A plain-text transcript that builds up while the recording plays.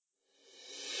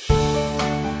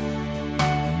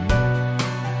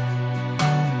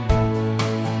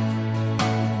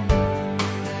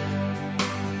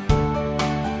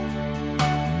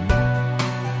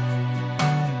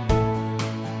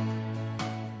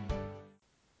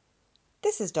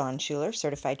This is Dawn Schuler,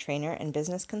 certified trainer and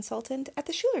business consultant at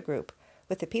the Schuler Group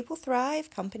with the People Thrive,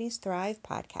 Companies Thrive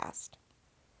podcast.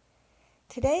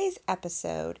 Today's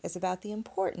episode is about the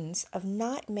importance of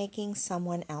not making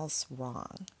someone else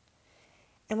wrong.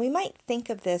 And we might think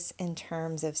of this in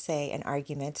terms of, say, an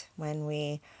argument when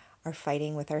we are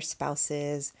fighting with our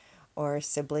spouses or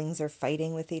siblings are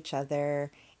fighting with each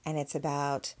other, and it's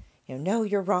about, no,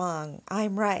 you're wrong,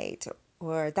 I'm right,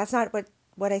 or that's not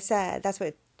what I said, that's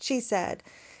what she said.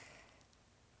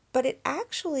 But it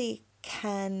actually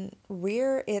can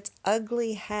rear its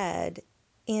ugly head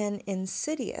in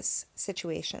insidious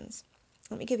situations.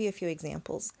 Let me give you a few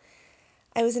examples.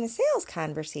 I was in a sales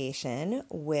conversation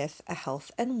with a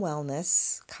health and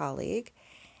wellness colleague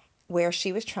where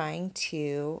she was trying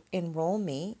to enroll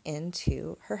me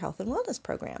into her health and wellness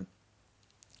program.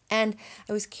 And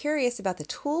I was curious about the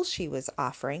tool she was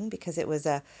offering because it was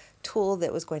a tool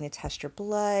that was going to test your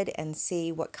blood and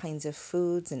see what kinds of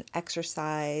foods and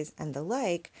exercise and the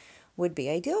like would be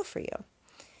ideal for you.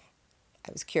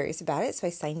 I was curious about it, so I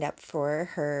signed up for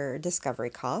her discovery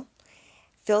call,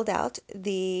 filled out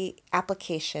the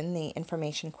application, the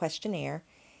information questionnaire,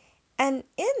 and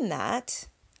in that,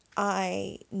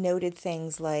 I noted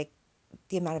things like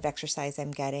the amount of exercise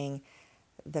I'm getting,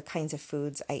 the kinds of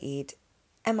foods I eat.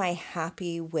 Am I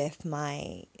happy with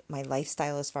my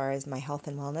lifestyle as far as my health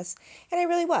and wellness? And I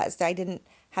really was. I didn't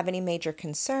have any major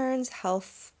concerns,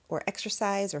 health or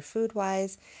exercise or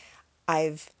food-wise.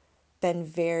 I've been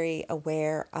very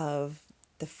aware of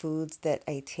the foods that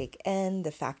I take in,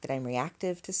 the fact that I'm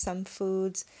reactive to some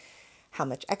foods, how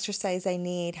much exercise I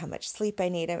need, how much sleep I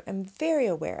need. I'm very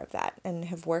aware of that and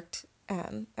have worked.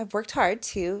 I've worked hard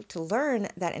to learn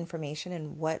that information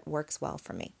and what works well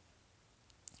for me.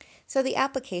 So the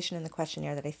application and the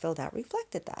questionnaire that I filled out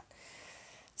reflected that.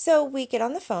 So we get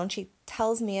on the phone. She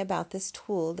tells me about this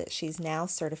tool that she's now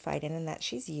certified in and that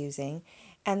she's using,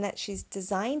 and that she's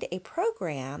designed a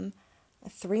program, a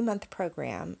 3-month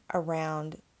program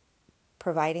around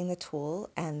providing the tool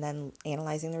and then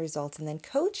analyzing the results and then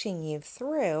coaching you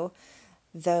through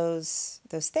those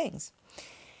things.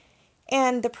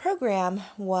 And the program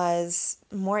was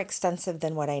more extensive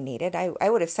than what I needed. I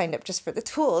would have signed up just for the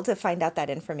tool to find out that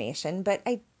information, but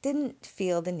I didn't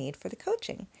feel the need for the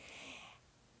coaching.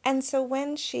 And so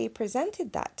when she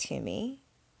presented that to me,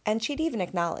 and she'd even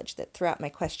acknowledged that throughout my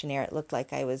questionnaire, it looked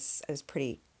like I was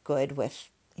pretty good with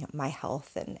my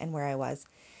health and where I was.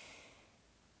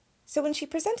 So when she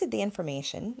presented the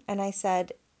information and I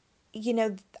said,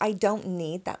 I don't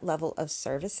need that level of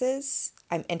services.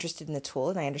 I'm interested in the tool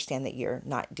and I understand that you're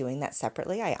not doing that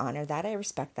separately. I honor that. I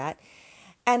respect that.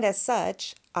 And as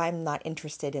such, I'm not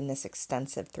interested in this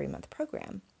extensive 3-month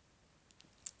program.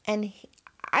 And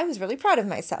I was really proud of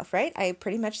myself, right? I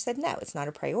pretty much said, no, it's not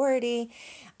a priority.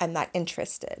 I'm not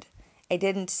interested. I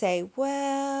didn't say,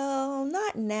 well,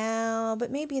 not now,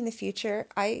 but maybe in the future.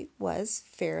 I was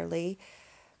fairly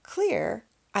clear.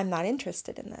 I'm not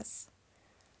interested in this.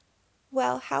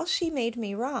 Well, how she made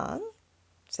me wrong,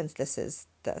 since this is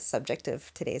the subject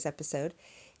of today's episode,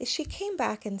 is she came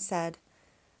back and said,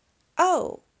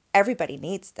 oh, everybody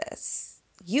needs this.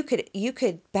 You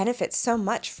could benefit so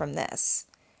much from this.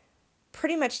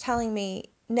 Pretty much telling me,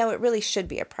 no, it really should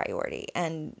be a priority.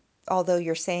 And although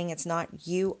you're saying it's not,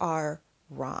 you are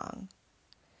wrong.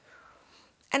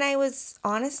 And I was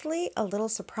honestly a little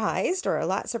surprised, or a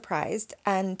lot surprised,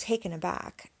 and taken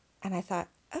aback. And I thought,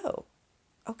 oh,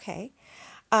 okay.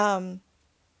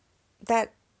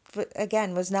 That,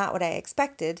 again, was not what I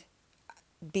expected,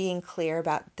 being clear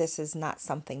about this is not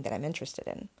something that I'm interested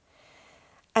in.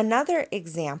 Another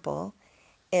example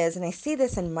is, and I see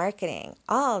this in marketing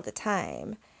all the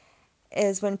time,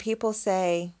 is when people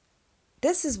say,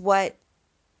 this is what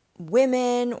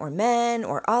women or men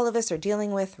or all of us are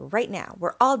dealing with right now.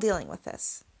 We're all dealing with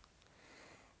this.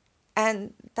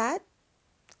 And that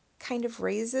kind of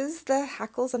raises the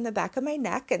hackles on the back of my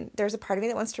neck. And there's a part of me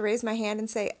that wants to raise my hand and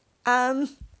say,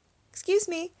 excuse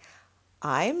me,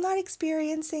 I'm not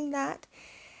experiencing that.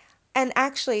 And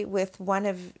actually, with one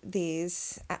of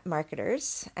these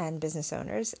marketers and business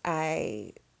owners,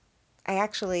 I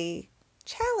actually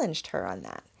challenged her on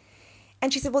that.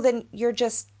 And she said, well, then you're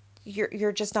just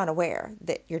not aware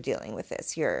that you're dealing with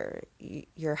this.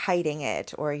 You're hiding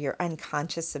it, or you're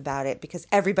unconscious about it because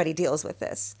everybody deals with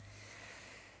this.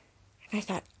 And I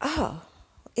thought, oh,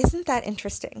 isn't that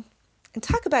interesting? And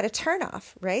talk about a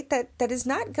turnoff, right? That is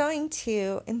not going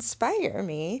to inspire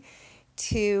me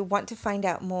to want to find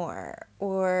out more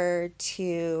or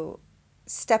to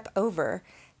step over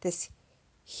this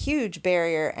huge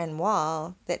barrier and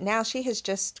wall that now she has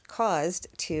just caused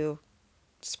to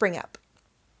spring up.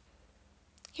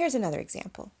 Here's another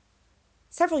example.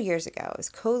 several years ago, I was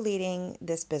co-leading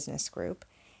this business group,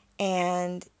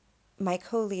 and my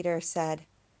co-leader said,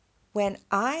 when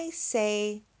I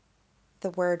say the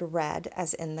word red,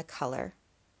 as in the color,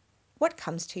 what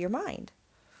comes to your mind?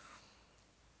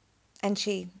 And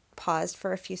she paused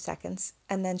for a few seconds,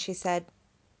 and then she said,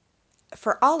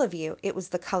 for all of you, it was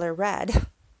the color red.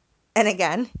 And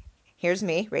again, here's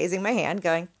me raising my hand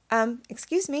going,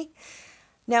 excuse me.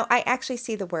 No, I actually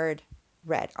see the word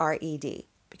red, R-E-D,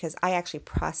 because I actually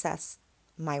process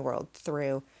my world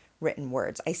through written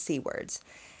words. I see words.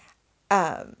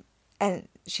 And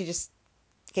she just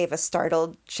gave a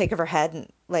startled shake of her head and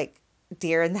like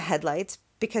deer in the headlights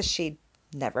because she'd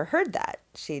never heard that.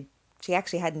 She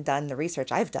actually hadn't done the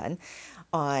research I've done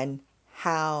on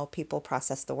how people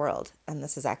process the world. And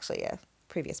this is actually a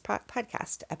previous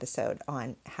podcast episode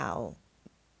on how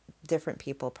different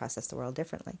people process the world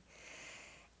differently.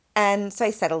 And so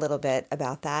I said a little bit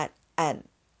about that. And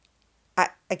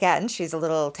again, she's a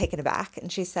little taken aback.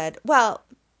 And she said, well,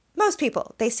 most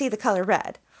people, they see the color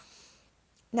red.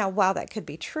 Now, while that could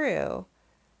be true,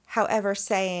 however,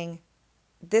 saying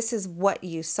this is what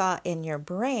you saw in your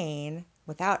brain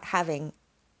without having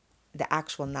the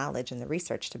actual knowledge and the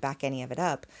research to back any of it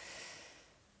up,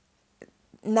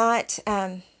 not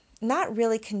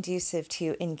really conducive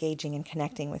to engaging and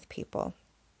connecting with people.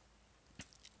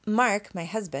 Mark, my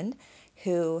husband,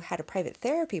 who had a private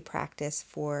therapy practice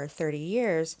for 30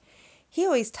 years, he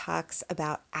always talks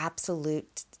about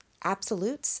absolutes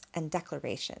and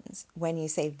declarations. When you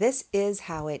say, this is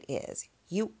how it is,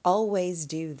 you always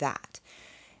do that.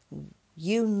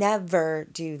 You never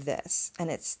do this. And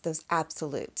it's those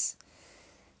absolutes.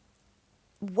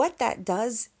 What that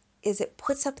does is it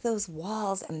puts up those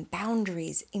walls and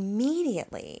boundaries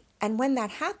immediately. And when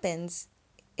that happens,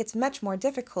 it's much more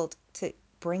difficult to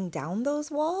bring down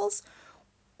those walls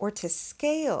or to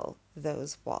scale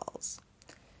those walls.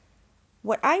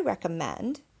 What I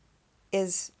recommend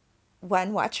is,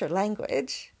 one, watch your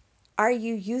language. Are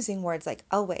you using words like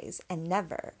always and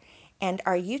never? And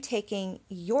are you taking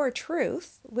your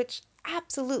truth, which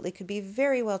absolutely could be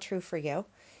very well true for you,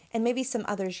 and maybe some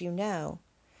others you know,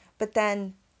 but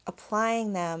then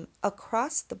applying them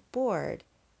across the board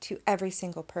to every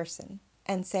single person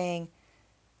and saying,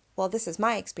 well, this is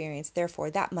my experience,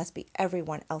 therefore that must be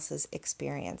everyone else's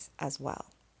experience as well.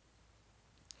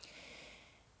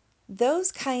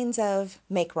 Those kinds of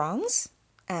make wrongs,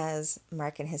 as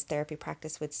Mark in his therapy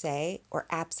practice would say, or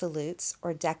absolutes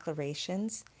or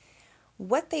declarations,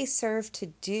 what they serve to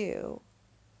do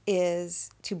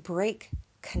is to break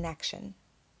connection.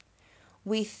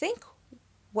 We think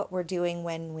what we're doing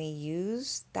when we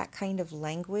use that kind of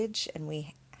language and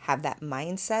we have that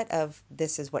mindset of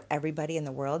this is what everybody in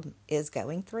the world is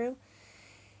going through,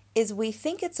 is we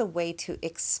think it's a way to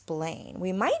explain.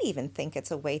 We might even think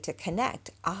it's a way to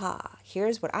connect.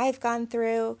 Here's what I've gone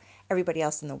through. Everybody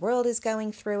else in the world is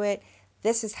going through it.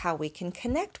 This is how we can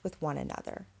connect with one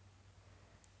another.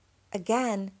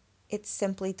 Again, it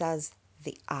simply does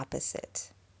the opposite.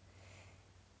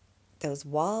 Those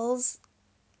walls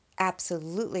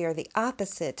absolutely are the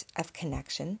opposite of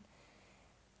connection.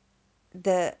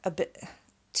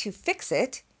 To fix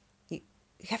it, you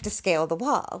have to scale the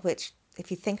wall, which,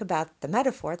 if you think about the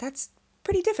metaphor, that's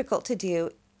pretty difficult to do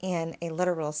in a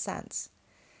literal sense.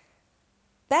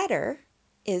 Better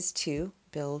is to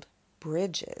build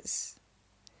bridges.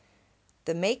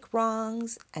 The make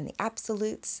wrongs and the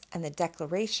absolutes and the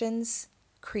declarations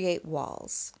create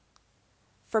walls.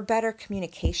 For better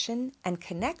communication and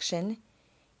connection,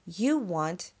 you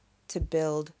want to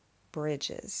build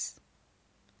bridges.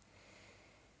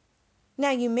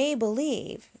 Now, you may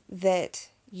believe that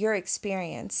your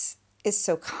experience is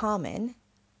so common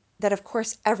that, of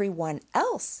course, everyone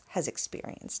else has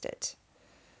experienced it.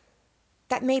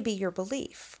 That may be your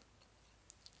belief.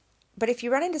 But if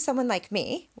you run into someone like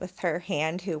me with her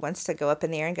hand who wants to go up in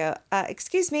the air and go,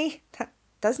 excuse me, that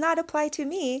does not apply to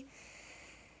me,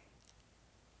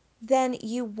 then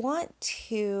you want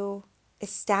to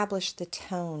establish the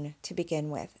tone to begin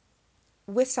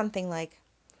with something like,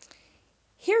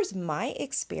 here's my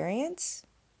experience,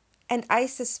 and I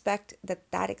suspect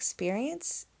that that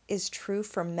experience is true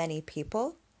for many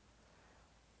people.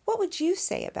 What would you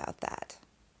say about that?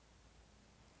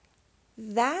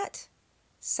 That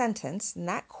sentence and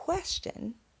that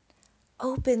question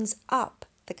opens up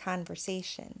the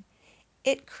conversation.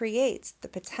 It creates the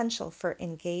potential for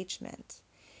engagement.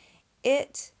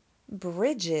 It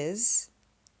bridges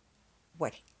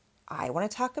what I want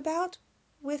to talk about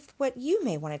with what you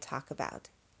may want to talk about.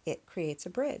 It creates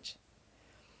a bridge.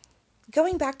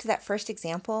 Going back to that first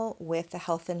example with the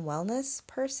health and wellness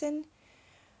person,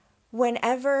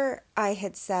 whenever I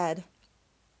had said,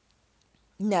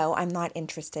 No, I'm not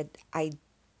interested. I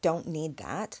don't need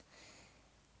that.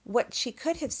 What she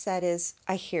could have said is,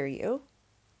 I hear you,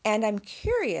 and I'm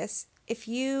curious if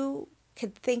you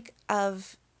could think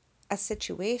of a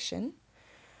situation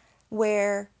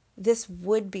where this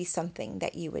would be something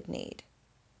that you would need.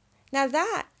 Now,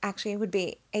 that actually would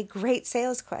be a great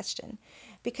sales question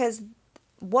because,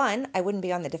 one, I wouldn't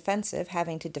be on the defensive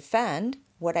having to defend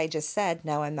what I just said,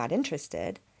 no, I'm not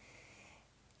interested.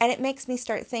 And it makes me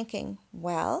start thinking,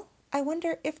 well, I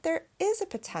wonder if there is a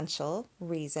potential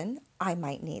reason I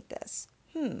might need this.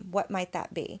 What might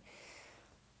that be?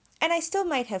 And I still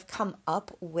might have come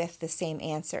up with the same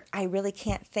answer. I really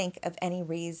can't think of any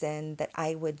reason that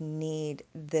I would need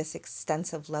this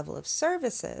extensive level of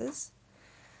services.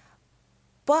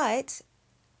 But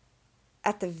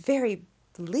at the very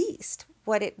least,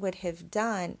 what it would have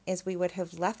done is we would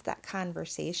have left that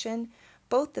conversation,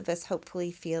 both of us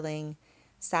hopefully feeling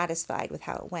satisfied with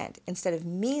how it went, instead of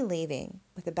me leaving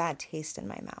with a bad taste in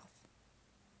my mouth.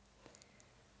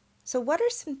 So, what are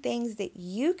some things that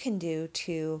you can do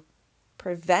to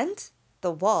prevent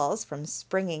the walls from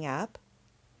springing up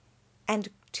and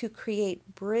to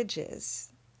create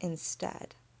bridges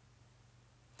instead?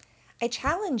 I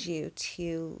challenge you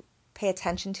to pay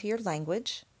attention to your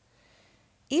language,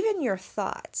 even your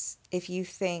thoughts. If you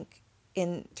think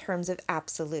in terms of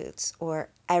absolutes or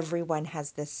everyone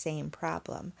has the same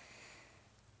problem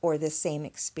or the same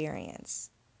experience,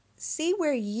 see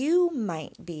where you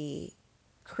might be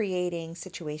creating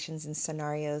situations and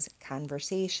scenarios,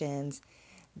 conversations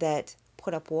that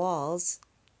put up walls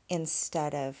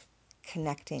instead of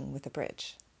connecting with a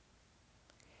bridge.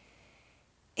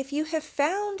 If you have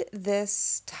found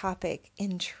this topic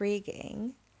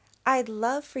intriguing, I'd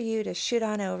love for you to shoot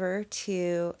on over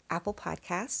to Apple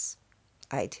Podcasts,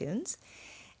 iTunes,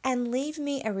 and leave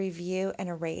me a review and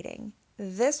a rating.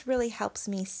 This really helps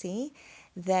me see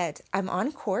that I'm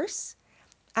on course.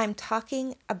 I'm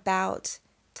talking about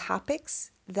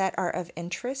topics that are of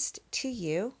interest to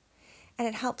you, and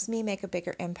it helps me make a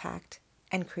bigger impact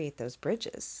and create those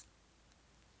bridges.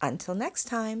 Until next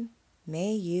time,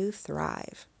 may you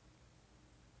thrive.